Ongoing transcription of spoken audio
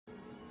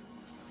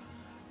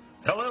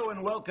Hello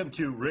and welcome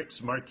to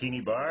Rick's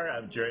Martini Bar.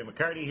 I'm Jerry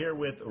McCarty here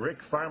with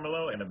Rick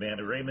Farmelo and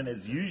Amanda Raymond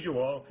as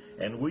usual,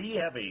 and we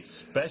have a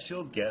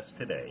special guest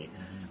today.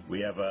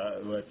 We have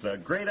with a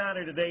great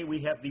honor today.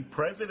 We have the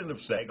president of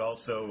SEG,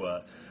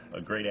 also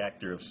a great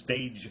actor of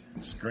stage,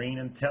 screen,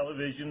 and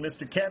television,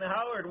 Mr. Ken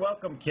Howard.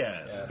 Welcome,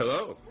 Ken. Yes.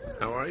 Hello.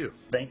 How are you?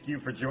 Thank you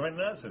for joining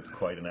us. It's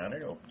quite an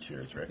honor. Oh,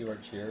 cheers, Rick. You are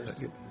cheers.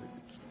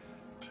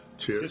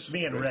 Cheers. Just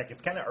me and Rick.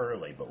 It's kind of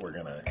early, but we're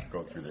gonna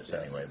go through this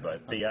anyway.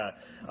 But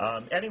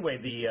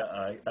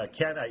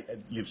Ken,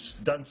 you've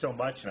done so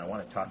much, and I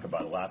want to talk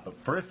about a lot. But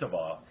first of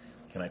all,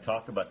 can I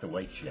talk about the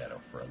White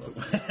Shadow for a little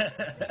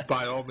bit?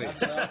 By all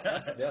means.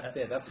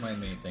 That's my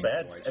main thing.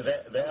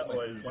 That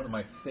was one of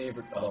my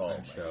favorite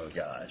all-time shows.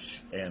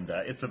 Gosh, and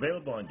it's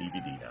available on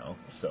DVD now,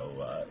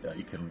 so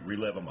you can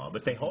relive them all.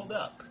 But they hold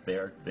up.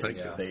 They're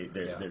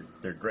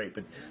great.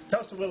 But tell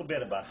us a little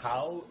bit about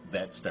how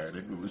that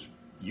started. It was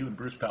you and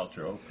Bruce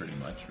Paltrow, pretty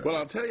much. Right? Well,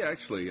 I'll tell you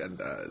actually,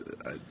 and I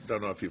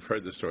don't know if you've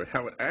heard the story,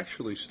 how it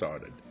actually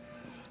started.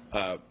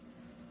 I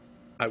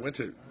went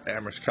to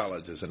Amherst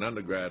College as an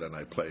undergrad, and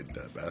I played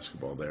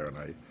basketball there.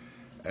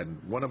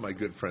 And one of my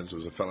good friends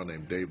was a fellow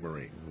named Dave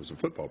Marine, who was a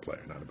football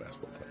player, not a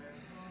basketball player.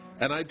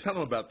 And I'd tell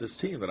him about this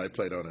team that I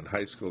played on in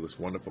high school, this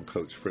wonderful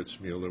coach, Fritz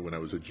Mueller. When I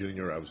was a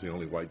junior, I was the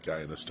only white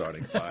guy in the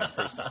starting five,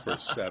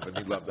 first seven.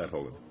 He loved that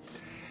whole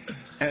thing.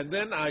 And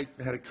then I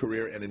had a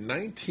career, and in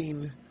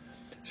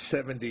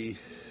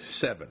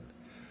 1977,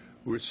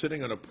 we were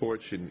sitting on a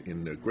porch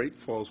in Great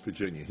Falls,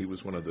 Virginia. He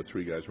was one of the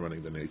three guys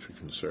running the Nature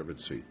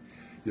Conservancy.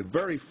 He's a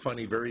very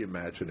funny, very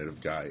imaginative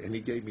guy, and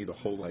he gave me the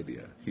whole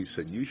idea. He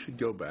said, you should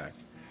go back,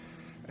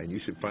 and you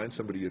should find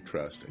somebody you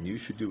trust, and you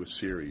should do a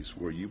series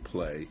where you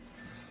play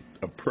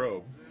a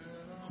pro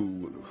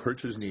who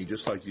hurts his knee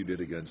just like you did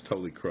against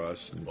Holy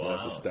Cross and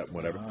Glasgow Step and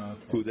whatever,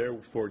 who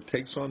therefore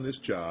takes on this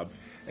job,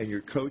 and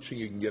you're coaching,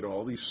 you can get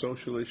all these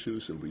social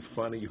issues, it'll be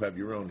funny, you have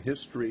your own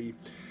history.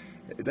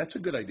 That's a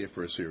good idea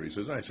for a series,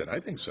 isn't it? I said, I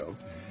think so.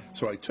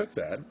 So I took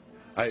that.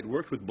 I had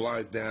worked with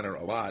Blythe Danner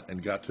a lot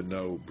and got to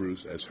know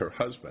Bruce as her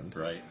husband.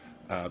 Right.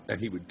 And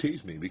he would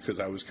tease me because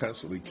I was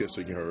constantly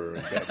kissing her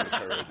and dancing with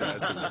her and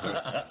dancing with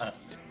her.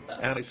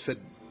 And I said,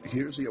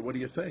 what do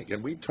you think?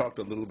 And we talked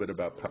a little bit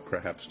about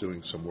perhaps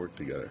doing some work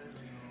together.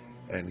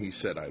 And he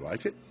said, I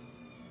like it.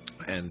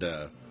 And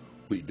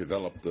we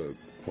developed the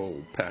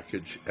whole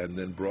package and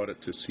then brought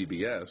it to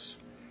CBS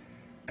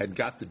and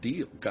got the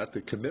deal, got the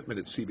commitment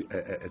at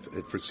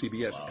for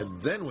CBS, and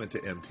then went to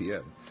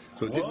MTM.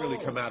 So it didn't really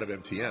come out of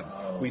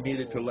MTM. We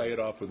needed to lay it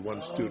off with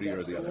one studio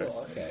or the other.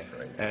 Okay.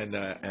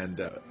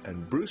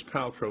 And Bruce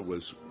Paltrow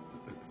was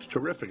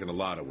terrific in a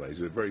lot of ways.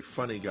 He was a very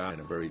funny guy and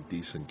a very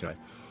decent guy.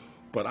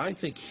 But I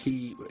think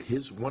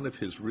one of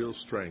his real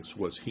strengths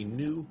was he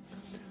knew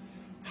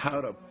how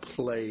to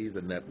play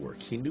the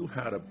network. He knew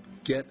how to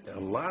get a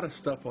lot of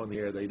stuff on the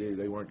air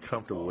they weren't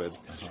comfortable with,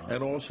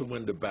 and also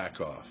when to back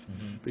off.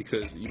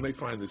 Because you may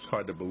find this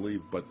hard to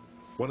believe, but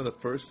one of the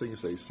first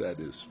things they said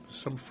is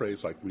some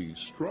phrase like, we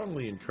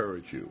strongly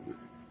encourage you, if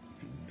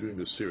you're doing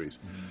this series,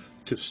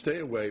 to stay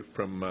away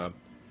from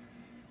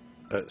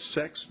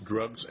sex,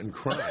 drugs, and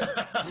crime.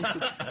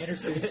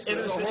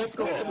 The whole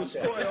point of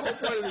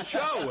the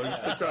show was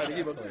to try to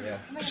keep it.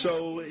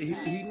 So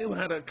he knew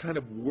how to kind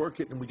of work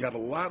it, and we got a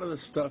lot of the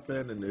stuff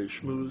in and the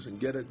schmooze and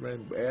get it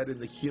and add in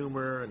the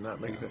humor and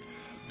not make sense.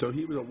 So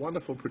he was a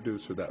wonderful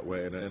producer that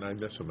way, and I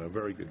miss him. A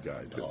very good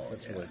guy, too. Oh,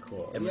 that's really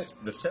cool. And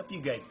the stuff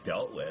you guys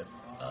dealt with.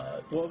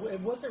 Well, it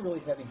wasn't really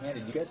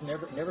heavy-handed. You guys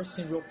never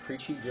seemed real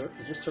preachy. You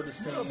just sort of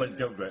saying. No,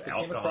 but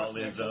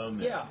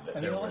alcoholism. Yeah, I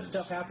mean, all that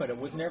stuff happened. It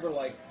was never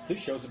like this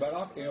show's about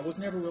alcohol. It was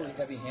never really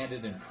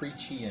heavy-handed and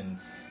preachy and.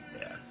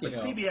 Yeah, but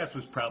CBS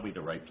was probably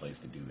the right place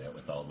to do that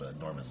with all the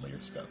Norman Lear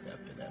stuff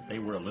after that. They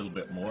were a little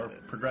bit more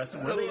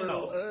progressive. A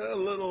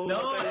little.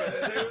 No.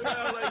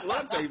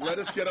 They let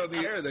us get on the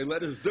air. They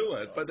let us do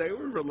it, but they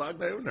were reluctant.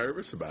 They were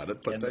nervous about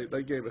it, but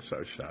they gave us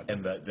our shot.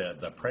 And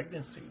the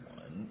pregnancy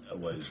one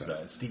was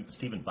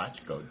Stephen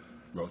Bochco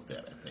wrote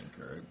that, I think,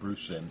 or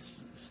Bruce and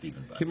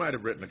Stephen Bochco. He might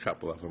have written a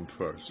couple of them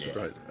first,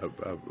 right,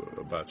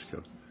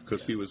 Bochco,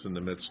 because he was in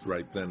the midst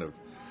right then of.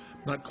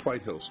 Not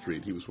quite Hill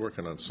Street. He was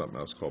working on something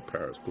else called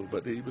Paris Pool,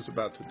 but he was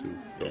about to do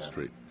Hill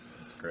Street.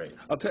 That's great.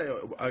 I'll tell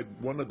you,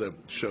 one of the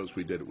shows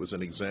we did, it was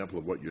an example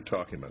of what you're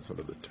talking about,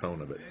 sort of the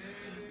tone of it.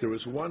 There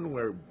was one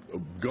where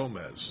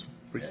Gomez,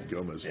 Ricky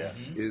Gomez,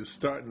 is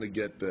starting to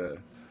get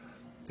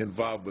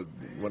involved with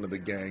one of the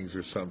gangs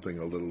or something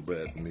a little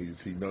bit, and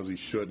he knows he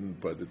shouldn't,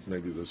 but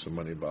maybe there's some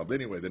money involved.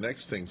 Anyway, the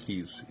next thing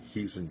he's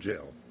in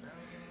jail,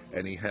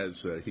 and he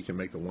can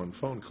make the one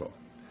phone call.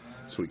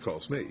 So he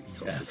calls me. He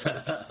calls the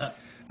coach.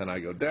 And I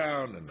go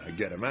down, and I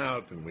get him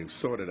out, and we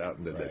sort it out.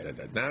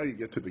 And now you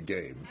get to the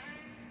game.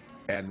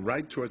 And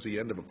right towards the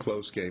end of a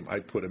close game, I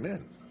put him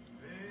in.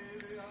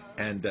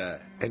 And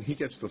he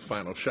gets the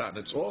final shot. And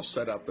it's all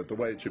set up that the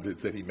way it should be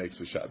that he makes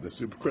the shot.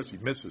 Of course, he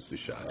misses the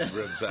shot. He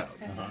rims out.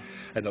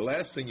 And the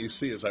last thing you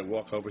see is I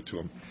walk over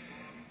to him.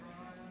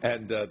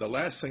 And the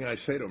last thing I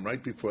say to them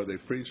right before they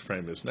freeze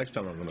frame is, next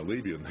time I'm going to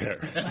leave you in there.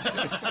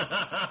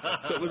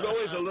 So it was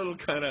always a little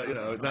kind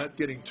of, not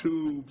getting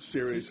too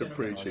serious or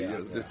preachy.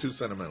 They're too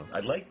sentimental.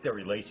 I like the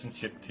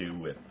relationship, too,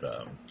 with,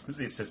 who's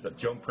the assistant?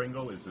 Joan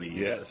Pringle is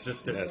the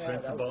assistant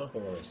principal.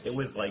 It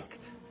was like,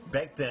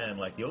 back then,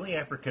 like, the only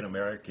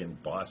African-American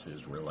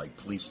bosses were, like,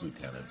 police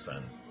lieutenants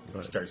on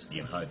Starsky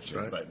and Hutch.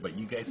 Right. But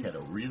you guys had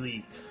a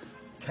really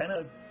kind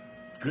of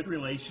good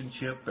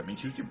relationship. I mean,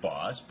 she was your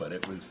boss, but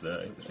it was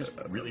just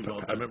really well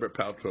done. I remember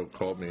Paltrow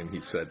called me and he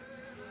said,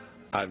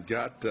 I've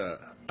got the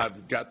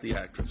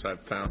actress.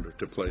 I've found her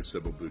to play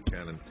Sybil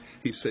Buchanan.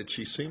 He said,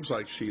 she seems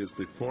like she is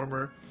the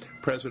former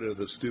president of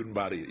the student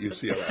body at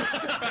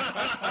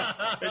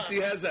UCLA. And she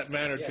has that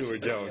manner to her,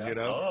 Joan,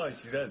 Oh,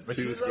 she does. But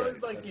she was always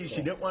great. like you.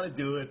 She didn't want to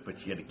do it, but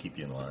she had to keep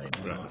you in line.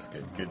 Right. It was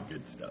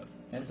good stuff.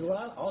 And what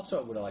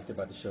I liked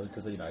about the show,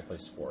 because I play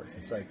sports,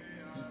 it's like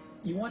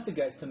you want the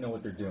guys to know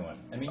what they're doing.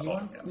 I mean,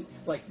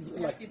 like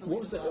what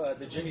was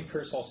the Jimmy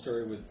Pearsall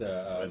story with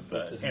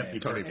what's his name?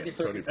 Tony.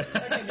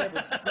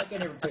 That guy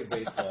never played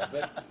baseball,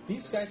 but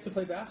these guys could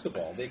play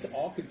basketball. They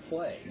all could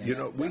play.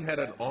 We had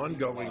an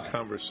ongoing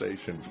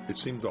conversation. It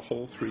seemed the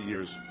whole 3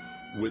 years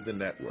with the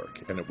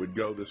network, and it would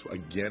go this way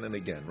again and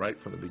again, right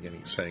from the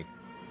beginning, saying,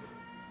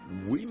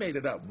 we made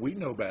it up. We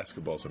know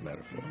basketball's a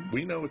metaphor.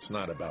 We know it's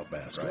not about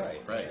basketball.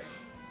 Right.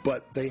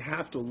 But they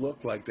have to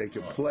look like they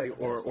can play,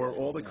 or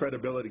all the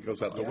credibility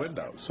goes out the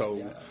window.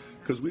 So,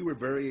 because we were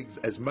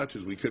as much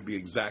as we could be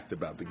exact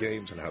about the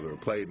games and how they were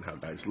played and how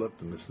guys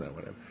looked and this and that,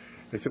 whatever.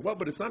 They said, well,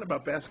 but it's not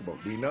about basketball.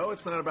 We know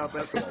it's not about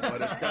basketball,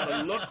 but it's got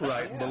to look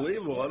right and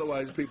believable.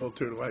 Otherwise, people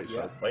turn away.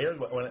 So.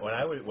 Well,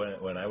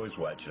 when I was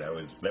watching, that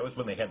was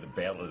when they had the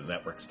Battle of the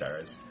Network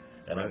Stars.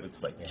 And I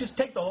was like, just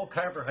take the whole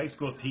Carver High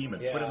School team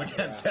and put them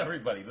against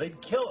everybody.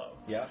 They'd kill them.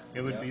 Yeah.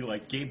 It would be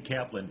like Gabe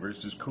Kaplan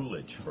versus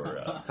Coolidge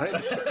for. I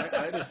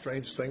had a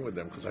strange thing with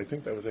them because I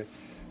think that was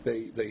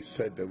They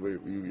said that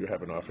you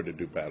have an offer to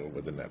do Battle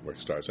with the Network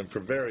Stars, and for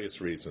various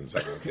reasons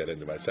I won't get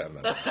into. I sat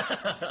on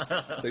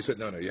that. They said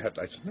no, you have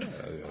to. I said no,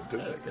 do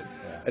that.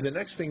 Yeah. And the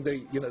next thing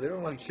they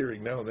don't like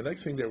hearing no. And the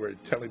next thing they were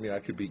telling me I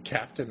could be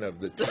captain of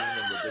the team.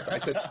 I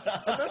said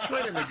I'm not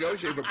trying to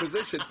negotiate for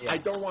position. I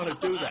don't want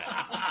to do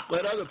that.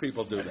 Let other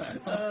people do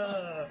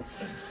that.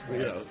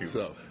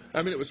 So.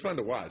 I mean, it was fun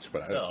to watch,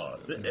 but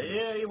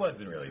it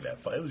wasn't really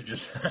that fun. It was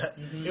just,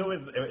 it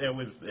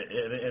was,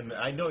 and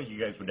I know you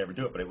guys would never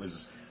do it, but it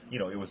was,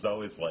 it was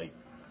always like,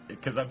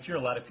 because I'm sure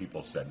a lot of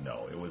people said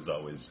no. It was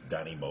always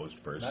Donnie Most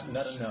first.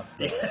 Not enough.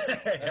 Not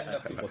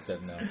enough people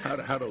said no.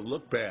 How to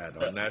look bad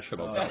on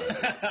national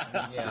television.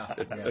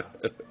 Yeah.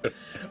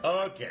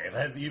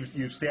 Okay,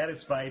 you've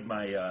satisfied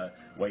my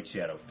White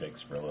Shadow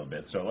fix for a little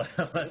bit. So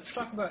let's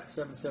talk about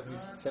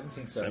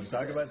 1776. Let's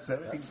talk about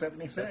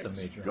 1776. That's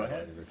a major. Go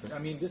ahead. I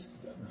mean, just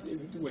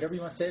whatever you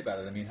want to say about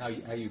it. I mean, how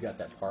you got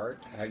that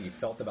part, how you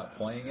felt about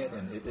playing it,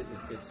 and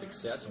its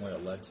success and what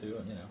it led to,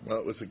 and Well,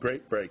 it was a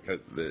great break.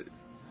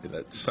 In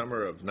that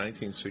summer of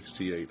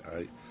 1968,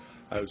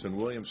 I was in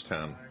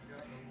Williamstown,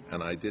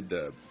 and I did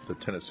the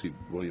Tennessee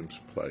Williams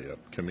play,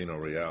 Camino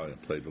Real, and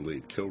played the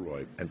lead,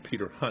 Kilroy. And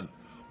Peter Hunt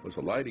was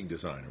a lighting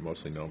designer,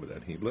 mostly known by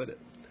that. He lit it.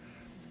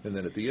 And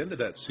then at the end of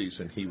that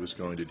season, he was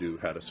going to do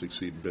How to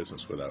Succeed in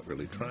Business Without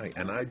Really Trying.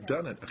 And I'd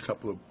done it a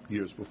couple of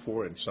years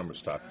before in summer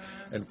stock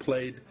and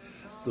played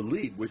the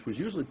lead, which was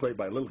usually played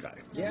by a little guy.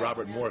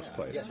 Robert Morris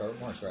played it. Yes, Robert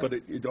Morris, right. But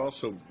it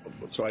also,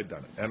 so I'd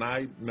done it. And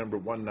I remember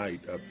one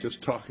night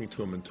just talking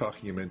to him and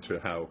talking him into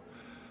how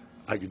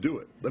I could do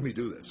it. Let me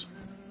do this.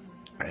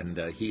 And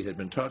he had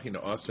been talking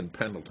to Austin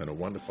Pendleton, a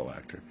wonderful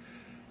actor,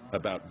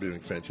 about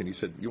doing French. And he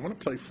said, you want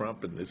to play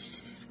Frump and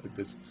this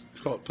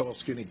tall,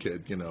 skinny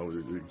kid,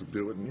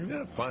 do it?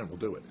 And fine, we'll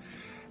do it.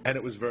 And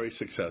it was very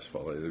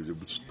successful.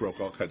 It broke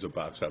all kinds of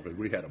box office.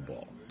 We had a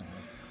ball.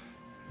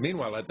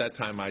 Meanwhile, at that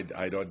time, I'd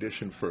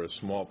auditioned for a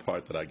small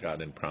part that I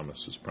got in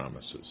Promises,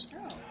 Promises.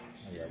 Oh.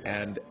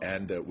 And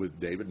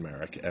with David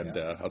Merrick. And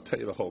I'll tell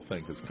you the whole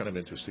thing, because it's kind of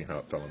interesting how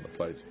it fell into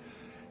place.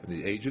 And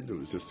the agent, who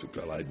was just a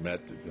fellow I'd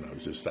met, I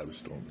was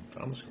still in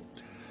drama school,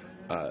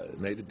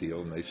 made a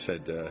deal, and they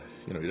said,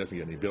 he doesn't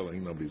get any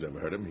billing. Nobody's ever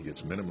heard of him. He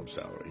gets minimum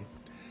salary.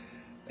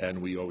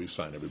 And we always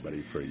sign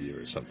everybody for a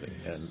year or something.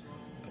 And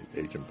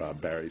Agent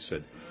Bob Barry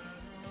said,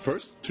 the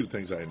first two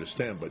things I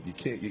understand, but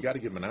you got to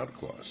give him an out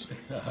clause.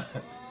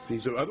 He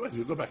said, otherwise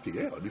he'll go back to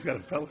Yale. He's got a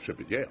fellowship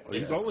at Yale.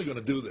 He's only going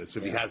to do this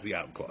if he has the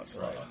out clause.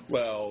 Right.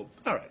 Well,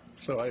 all right.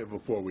 So I have a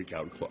 4-week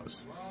out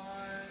clause.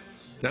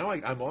 Now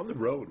I'm on the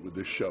road with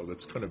this show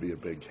that's going to be a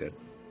big hit.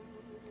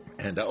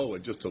 And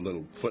and just a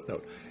little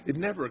footnote. It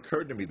never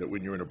occurred to me that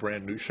when you're in a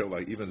brand new show,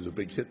 like even as a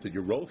big hit, that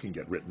your role can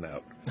get written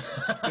out.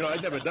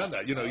 I'd never done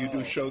that. You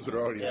do shows that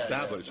are already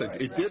established.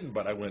 It didn't,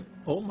 but I went,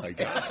 oh my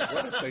God,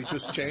 what if they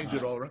just change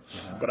it all around?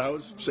 But I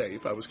was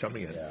safe. I was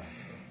coming in. Yeah.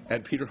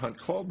 And Peter Hunt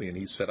called me and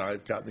he said,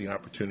 I've gotten the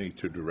opportunity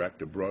to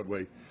direct a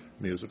Broadway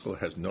musical.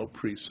 It has no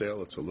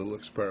pre-sale. It's a little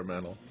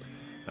experimental.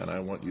 And I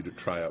want you to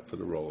try out for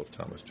the role of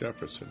Thomas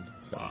Jefferson,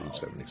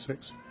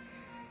 1776.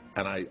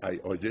 And I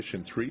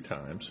auditioned 3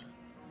 times.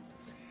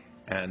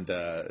 And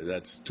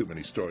that's too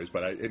many stories,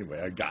 but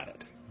anyway, I got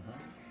it.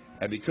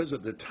 And because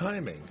of the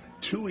timing,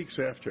 2 weeks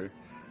after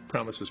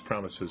Promises,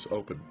 Promises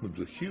opened, it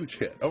was a huge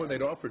hit. Oh, and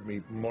they'd offered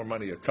me more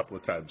money a couple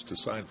of times to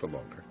sign for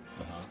longer.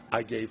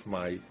 I gave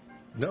my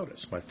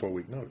notice, my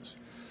 4-week notice,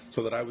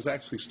 so that I was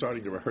actually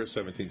starting to rehearse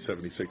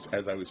 1776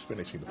 as I was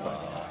finishing the play.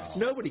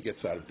 Nobody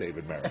gets out of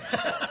David Merrick.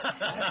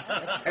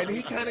 And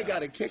he kind of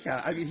got a kick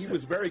out. I mean, he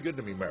was very good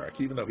to me,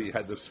 Merrick, even though he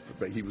had this,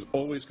 he was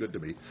always good to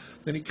me.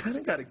 Then he kind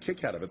of got a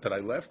kick out of it that I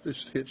left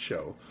this hit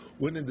show,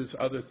 went into this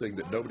other thing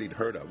that nobody'd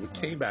heard of. What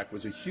came back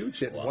was a huge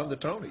hit and won the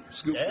Tony.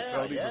 Scoop the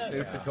Tony.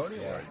 The Tony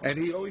Award. And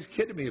he always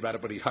kidded me about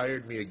it, but he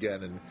hired me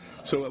again. And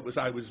so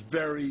I was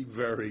very,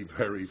 very,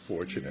 very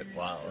fortunate.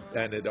 Wow.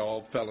 And it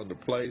all fell into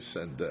place,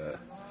 and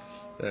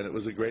it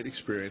was a great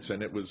experience.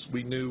 And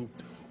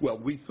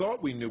we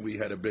thought we knew we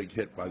had a big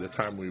hit by the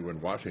time we were in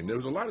Washington. There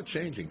was a lot of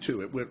changing,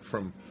 too. It went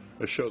from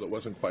a show that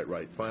wasn't quite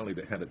right. Finally,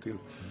 they had it to.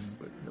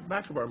 But in the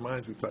back of our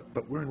minds, we thought,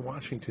 but we're in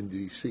Washington,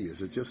 D.C.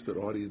 Is it just that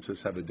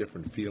audiences have a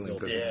different feeling?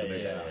 Right.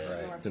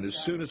 And as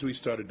soon as we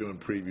started doing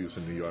previews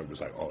in New York, it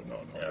was like, oh,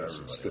 no,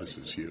 this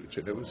is huge.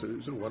 And it was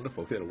a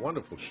wonderful hit, a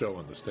wonderful show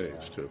on the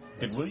stage, too.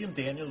 Did William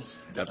Daniels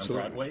on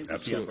Broadway?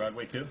 Was he on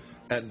Broadway, too?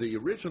 And the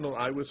original,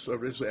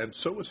 and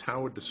so was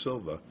Howard Da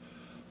Silva.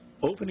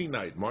 Opening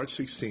night, March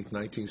 16th,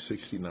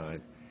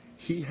 1969,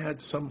 he had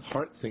some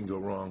heart thing go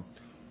wrong.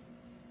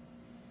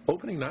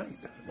 Opening night,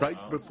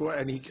 right before,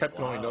 and he kept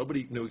going.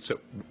 Nobody knew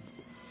except.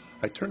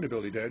 I turned to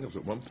Billy Daniels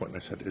at one point and I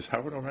said, "Is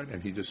Howard all right?"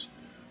 And he just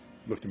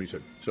looked at me and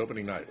said, "It's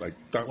opening night. Like,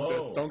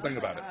 don't think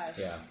about it."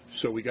 Yeah.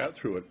 So we got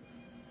through it,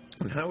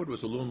 and Howard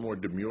was a little more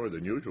demure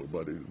than usual,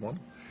 but he won.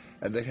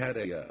 And they had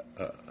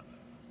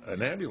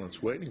an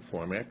ambulance waiting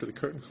for him after the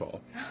curtain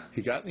call.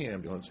 He got in the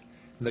ambulance,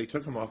 and they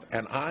took him off.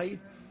 And I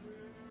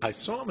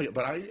saw him,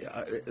 but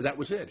that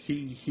was it.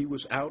 He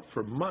was out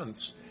for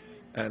months.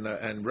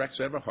 And Rex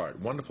Everhart,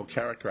 wonderful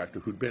character actor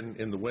who'd been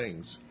in the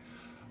wings,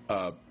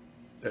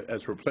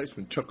 as a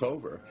replacement, took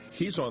over.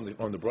 He's on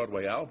the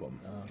Broadway album.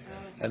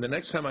 And the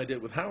next time I did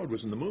it with Howard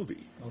was in the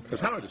movie. Because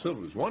Howard Da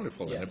Silva was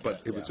wonderful in it,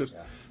 but it was just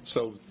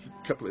so.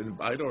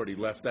 I'd already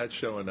left that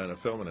show and done a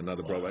film and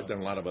another Broadway. I'd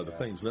done a lot of other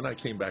things. Then I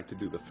came back to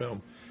do the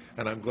film,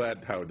 and I'm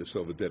glad Howard Da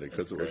Silva did it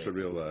because it was a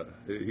real.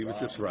 He was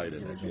just right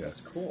in it. Yeah.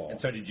 That's cool. And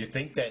so, did you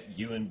think that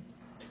you and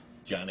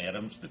John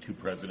Adams, the two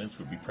presidents,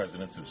 would be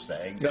presidents of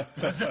SAG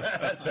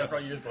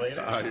several years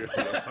later?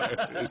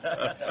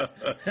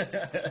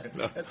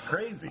 That's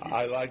crazy.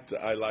 I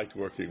liked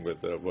working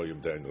with William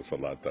Daniels a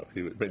lot, though.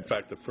 In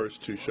fact, the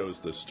first two shows,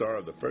 the star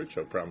of the first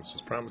show,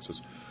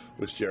 Promises,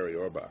 was Jerry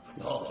Orbach.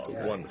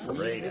 Wonderful.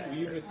 Were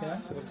you with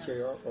him, with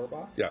Jerry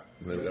Orbach? Yeah,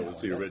 that was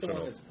the original.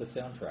 The one that's the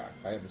soundtrack.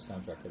 I have the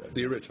soundtrack to that.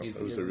 The original.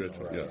 It was the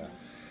original, right,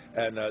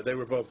 yeah. And they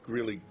were both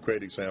really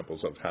great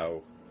examples of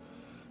how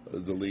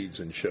the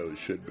leads in shows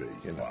should be,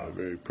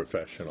 very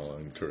professional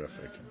and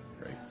terrific.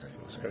 Great.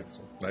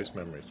 Nice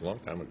memories, a long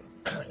time ago.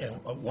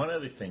 And one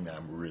other thing that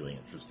I'm really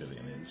interested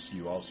in is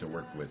you also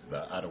worked with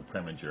Otto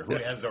Preminger, who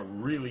has a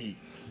really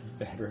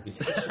bad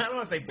reputation. I don't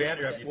want to say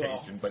bad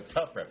reputation, but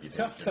tough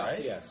reputation. Tough,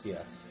 right?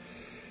 Yes.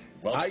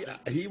 Well,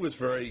 he was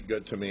very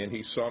good to me, and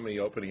he saw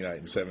me opening night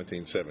in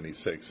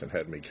 1776 and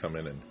had me come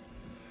in and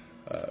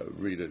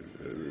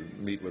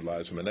meet with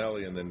Liza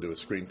Minnelli and then do a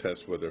screen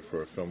test with her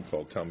for a film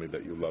called Tell Me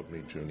That You Love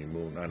Me, Junie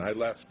Moon. And I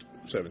left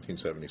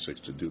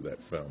 1776 to do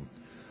that film.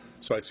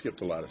 So I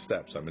skipped a lot of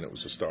steps. I mean, it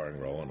was a starring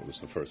role, and it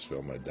was the first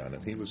film I'd done,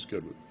 and he was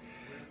good.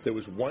 There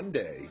was one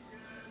day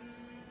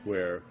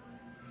where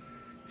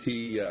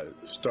he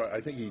I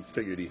think he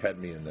figured he had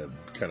me in a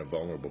kind of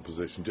vulnerable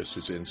position, just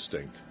his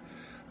instinct.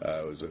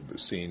 It was a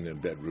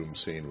bedroom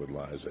scene with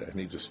Liza, and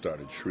he just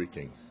started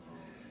shrieking.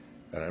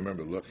 And I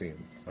remember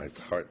looking, my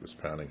heart was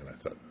pounding, and I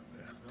thought,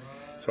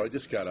 So I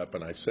just got up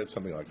and I said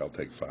something like, I'll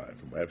take 5.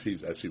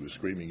 As he was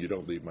screaming, you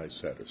don't leave my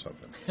set or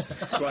something.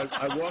 So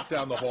I walked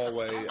down the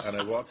hallway, and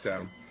I walked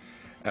down,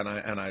 and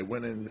I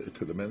went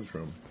into the men's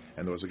room,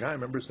 and there was a guy, I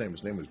remember his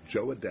name was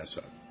Joe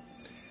Odessa,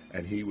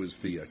 and he was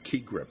the key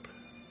grip.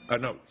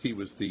 No, he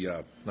was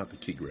not the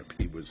key grip,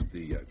 he was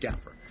the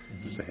gaffer.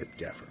 He was the head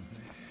gaffer.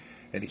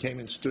 And he came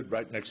and stood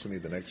right next to me,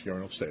 the next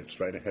urinal,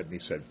 straight ahead, and he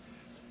said,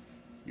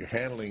 you're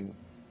handling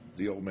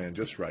the old man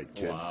just right,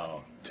 kid.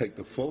 Wow. Take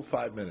the full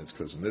 5 minutes,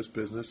 because in this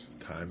business,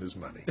 time is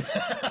money. The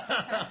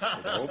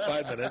whole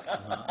 5 minutes.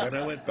 And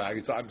I went back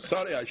and said, I'm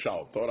sorry I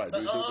shout. Thought I'd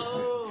do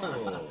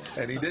this.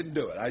 And he didn't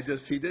do it.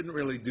 He didn't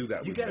really do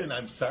that. You got an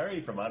I'm sorry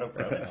from Otto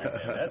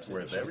Preminger, man. That's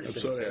worth everything.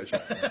 I'm sorry I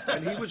shout.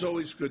 And he was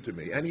always good to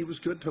me. And he was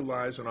good to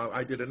Liza. And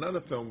I did another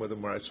film with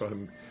him where I saw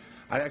him.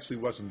 I actually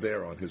wasn't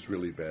there on his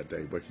really bad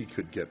day, but he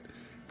could get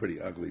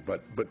pretty ugly.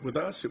 But with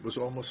us, it was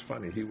almost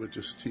funny. He would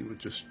just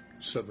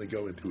suddenly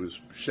go into his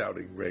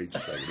shouting rage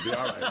thing. He'd be,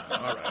 all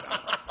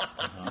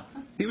right.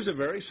 He was a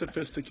very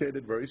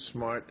sophisticated, very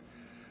smart,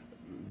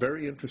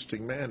 very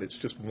interesting man. It's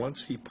just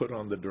once he put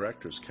on the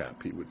director's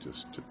cap, he would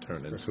just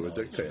turn into a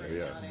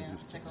dictator.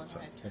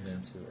 Turned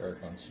into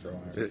Eric von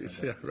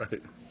Stroheim. Yeah,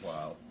 right.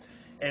 Wow.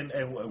 And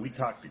we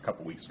talked a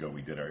couple weeks ago.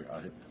 We did our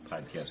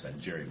podcast on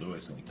Jerry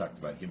Lewis, and we talked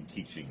about him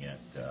teaching at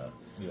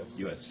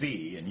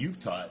USC, and you've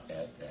taught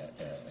at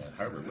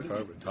Harvard. What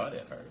have you taught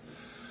at Harvard?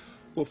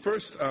 Well,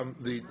 first,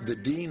 the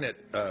dean at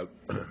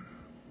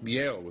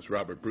Yale was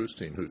Robert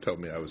Brustein, who told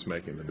me I was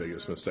making the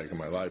biggest mistake of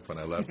my life when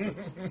I left it.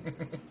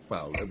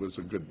 Well, it was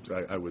a good.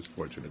 I was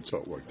fortunate, so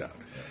it worked out.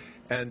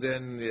 And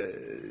then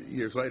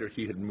years later,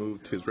 he had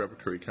moved his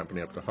repertory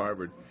company up to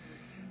Harvard,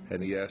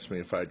 and he asked me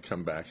if I'd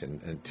come back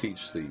and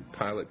teach the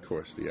pilot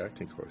course, the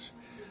acting course.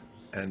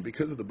 And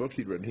because of the book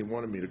he'd written, he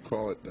wanted me to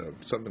call it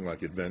something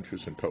like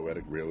Adventures in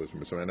Poetic Realism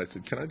or something. And I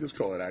said, can I just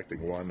call it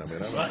Acting 1? I mean,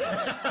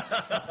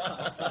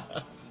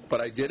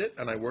 but I did it,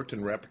 and I worked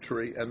in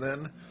repertory, and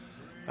then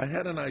I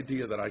had an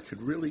idea that I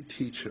could really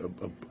teach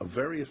a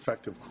very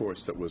effective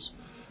course that was,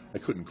 I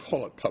couldn't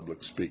call it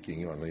public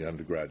speaking on the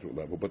undergraduate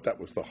level, but that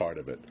was the heart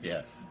of it.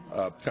 Yeah.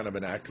 Kind of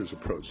an actor's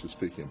approach to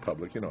speaking in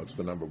public. You know, it's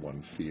the number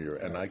one fear.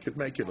 And I could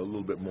make it a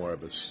little bit more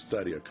of a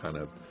study, a kind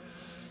of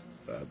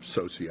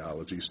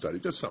sociology study,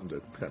 just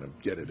something to kind of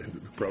get it into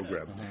the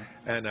program.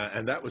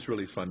 And that was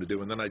really fun to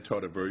do. And then I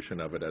taught a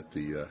version of it at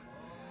the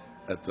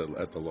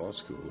law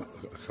school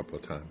a couple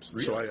of times.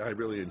 Really? So I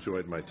really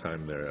enjoyed my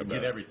time there. You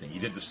did everything. You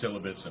did the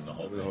syllabus and the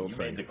whole thing. You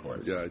made the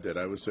course. Yeah, I did.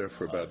 I was there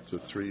for about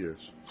 3 years.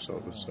 So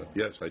it was,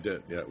 yes, I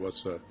did. Yeah, it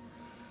was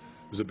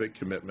a big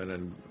commitment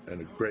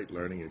and a great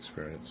learning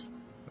experience.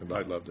 And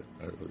I loved it.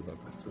 I really loved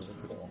it. That's really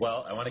cool.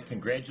 Well, I want to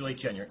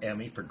congratulate you on your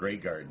Emmy for Grey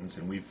Gardens,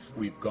 and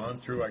we've gone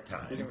through our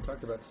time. We never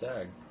talked about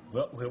SAG.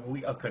 Well,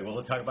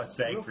 we'll talk about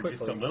SAG Real for quickly,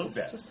 just a little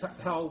bit. Just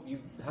how you,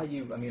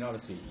 I mean,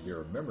 obviously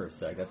you're a member of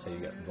SAG, that's how you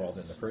got involved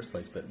in the first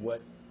place, but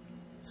what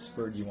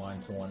spurred you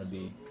on to want to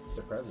be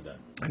the president?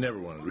 I never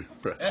wanted to be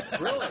president.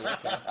 Really?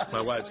 Okay.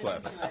 My wife's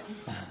laughing.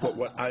 But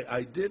what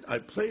I did, I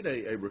played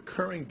a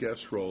recurring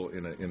guest role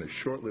in a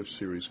short-lived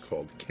series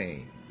called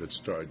Kane that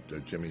starred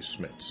Jimmy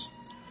Smits.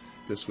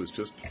 This was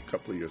just a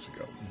couple of years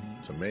ago.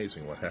 It's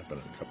amazing what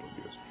happened in a couple of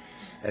years.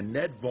 And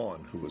Ned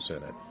Vaughn, who was in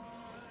it,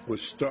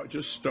 was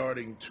just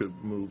starting to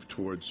move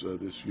towards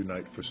this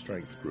Unite for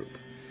Strength group.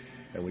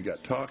 And we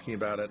got talking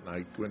about it, and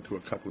I went to a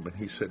couple of them,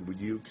 and he said,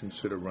 would you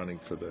consider running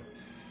for the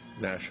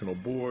national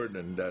board,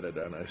 and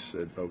da-da-da. And I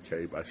said,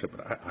 okay. I said,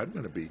 but I'm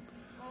going to be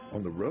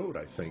on the road,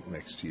 I think,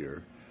 next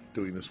year,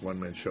 doing this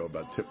one-man show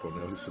about Tip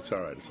O'Neill. He said, it's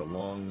all right. It's a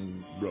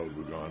long road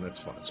we're on. It's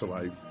fine. So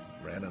I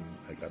ran, and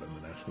I got on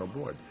the national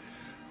board.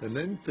 And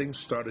then things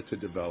started to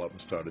develop.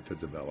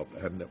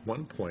 And at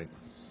one point,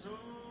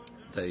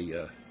 they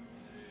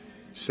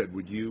said,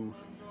 would you,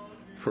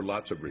 for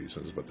lots of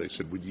reasons, but they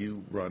said, would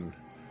you run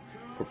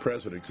for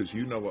president, because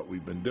you know what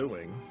we've been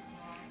doing.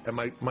 And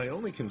my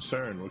only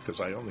concern,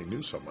 because I only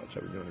knew so much,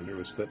 I've been doing it,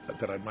 was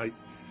that I might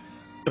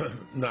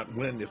not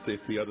win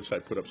if the other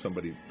side put up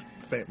somebody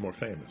more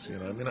famous. You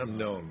know, I mean, I'm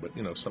known, but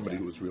you know, somebody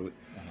who was really.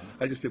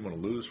 I just didn't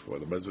want to lose for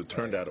them. But as it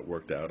turned out, it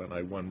worked out, and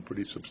I won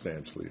pretty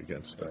substantially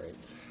against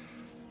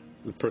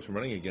the person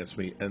running against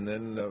me. And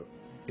then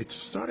it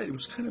started. It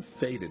was kind of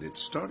faded. It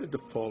started to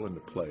fall into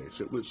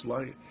place. It was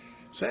like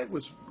SAG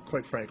was,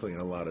 quite frankly, in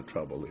a lot of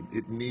trouble.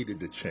 It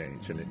needed to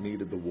change, and it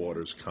needed the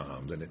waters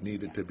calmed, and it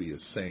needed to be a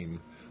sane,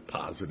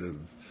 positive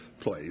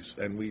place.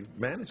 And we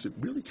managed it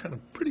really kind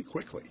of pretty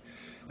quickly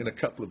in a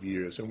couple of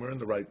years, and we're in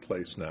the right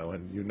place now.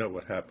 And you know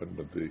what happened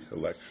with the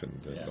election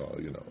and all.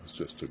 You know, it's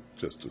just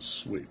a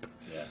sweep.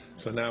 Yeah.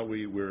 So now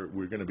we're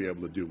going to be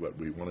able to do what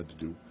we wanted to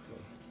do.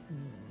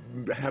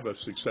 Have a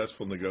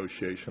successful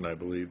negotiation, I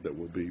believe, that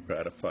will be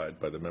ratified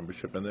by the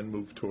membership, and then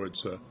move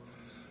towards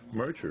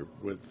merger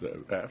with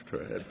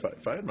AFTRA.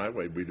 If I had my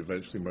way, we'd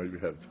eventually merge.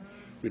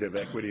 We'd have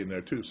equity in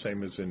there too,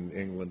 same as in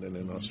England and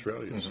in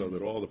Australia, so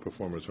that all the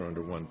performers are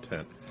under one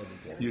tent.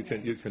 You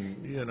can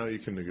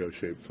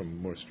negotiate from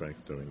more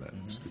strength doing that.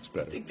 It's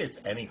better. I think there's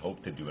any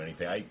hope to do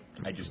anything.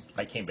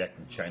 I came back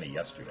from China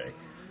yesterday,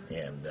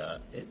 and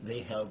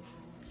they have,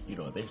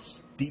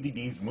 there's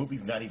DVDs,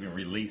 movies not even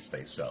released,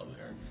 they sell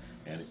there.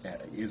 And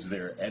is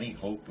there any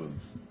hope of,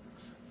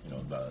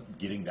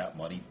 getting that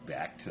money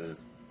back to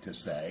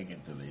SAG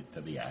and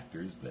to the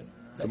actors that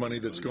the money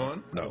that's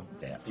gone? No.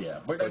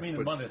 Yeah, but I mean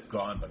the money that's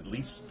gone, but at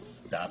least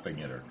stopping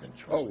it or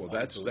controlling. Oh well,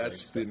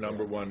 that's the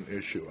number one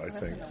issue. I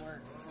think in the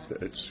works, isn't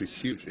it? It's a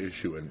huge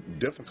issue and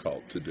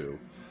difficult to do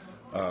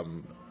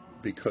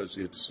because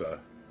it's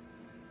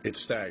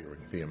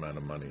staggering the amount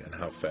of money and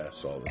how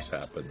fast all this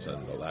happens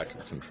and the lack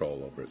of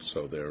control over it.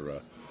 So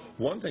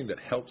one thing that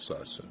helps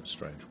us in a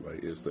strange way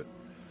is that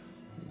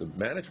the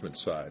management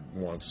side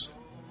wants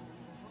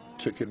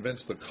to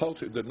convince the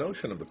culture. The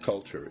notion of the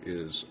culture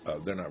is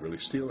they're not really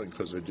stealing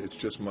because it's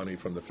just money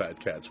from the fat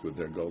cats with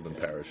their golden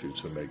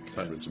parachutes who make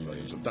hundreds of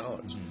millions of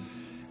dollars.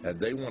 And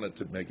they wanted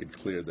to make it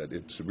clear that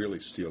it's really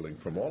stealing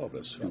from all of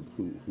us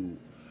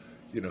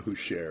who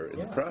share in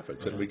the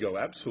profits. And we go,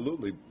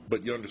 absolutely,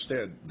 but you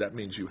understand that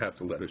means you have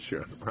to let us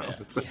share in the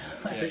profits. So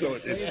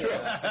it's true.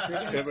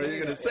 If you're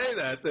going to say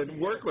that, then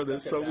work with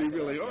us so we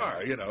really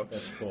are,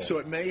 That's cool. So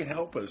it may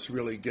help us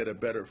really get a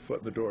better foot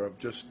in the door of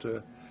just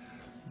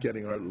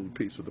getting our little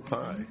piece of the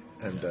pie,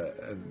 and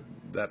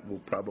that will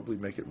probably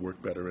make it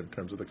work better in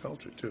terms of the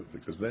culture too,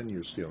 because then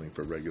you're stealing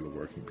for regular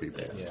working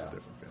people. Yeah. It's a Yeah.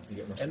 different feeling. You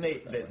get more And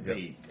support that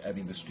way. I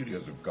mean, the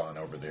studios have gone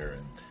over there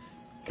and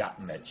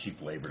gotten that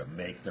cheap labor to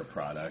make their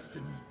product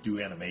and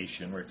do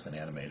animation. Rick's an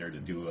animator, to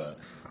do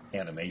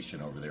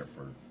animation over there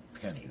for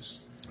pennies,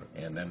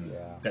 and then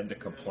to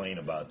complain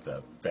about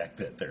the fact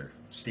that they're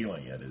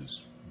stealing it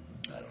is,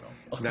 I don't know.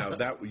 Now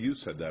that you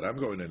said that, I'm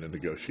going into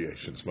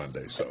negotiations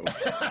Monday, so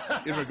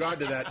in regard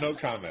to that, no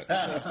comment.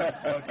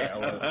 Okay,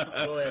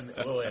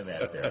 we'll end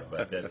that there.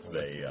 But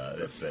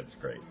that's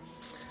great.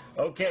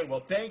 Okay,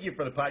 well, thank you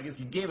for the podcast.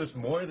 You gave us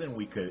more than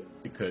we could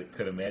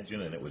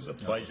imagine, and it was a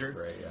pleasure.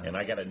 Great, yeah. And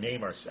I got to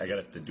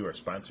do our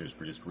sponsors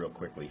for just real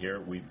quickly here.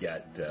 We've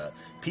got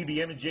PB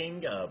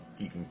Imaging.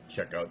 You can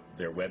check out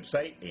their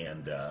website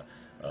and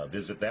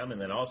visit them, and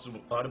then also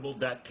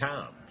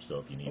Audible.com. So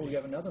if you need, we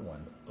have another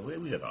one.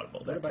 we have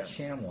Audible.com. What about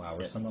ShamWow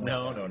or something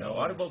No, like that? no.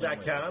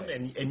 Audible.com,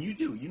 and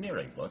you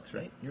narrate books,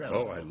 right? You're on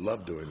Oh, Audible. I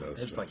love doing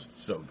those. It's like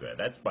so good.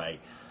 That's by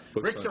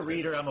Books Rick's a on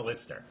reader. I'm a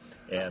listener,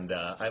 and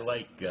I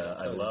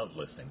love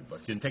listening to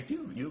books. In fact,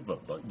 you have a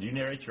book. Do you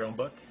narrate your own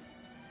book?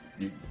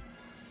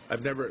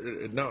 I've never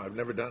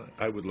done it.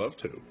 I would love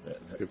to,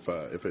 if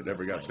it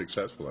ever got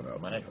successful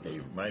enough. I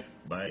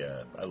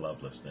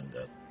love listening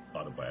to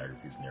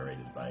autobiographies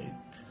narrated by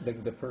The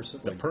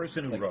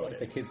person who wrote like it.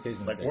 the kid stays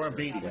in Like the Warren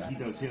picture.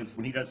 Beatty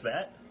when he does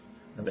that.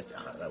 I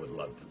would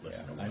love to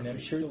listen to Warren I'm Beatty.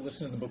 sure you'll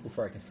listen to the book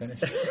before I can finish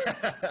it.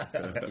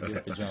 You did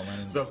it to John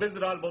Lennon. So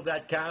visit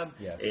audible.com,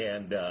 Yes.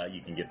 and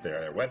you can get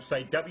their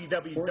website,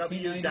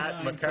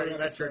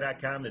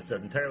 www.mccartymetro.com. It's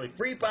an entirely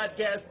free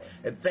podcast.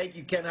 And thank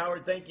you, Ken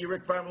Howard. Thank you,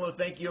 Rick Farmelo.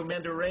 Thank you,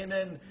 Amanda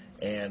Raymond.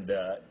 And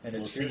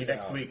we'll see you cheers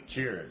next out. week.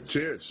 Cheers.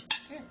 Cheers.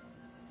 Cheers.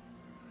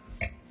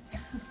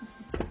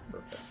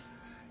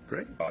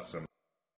 Great. Awesome.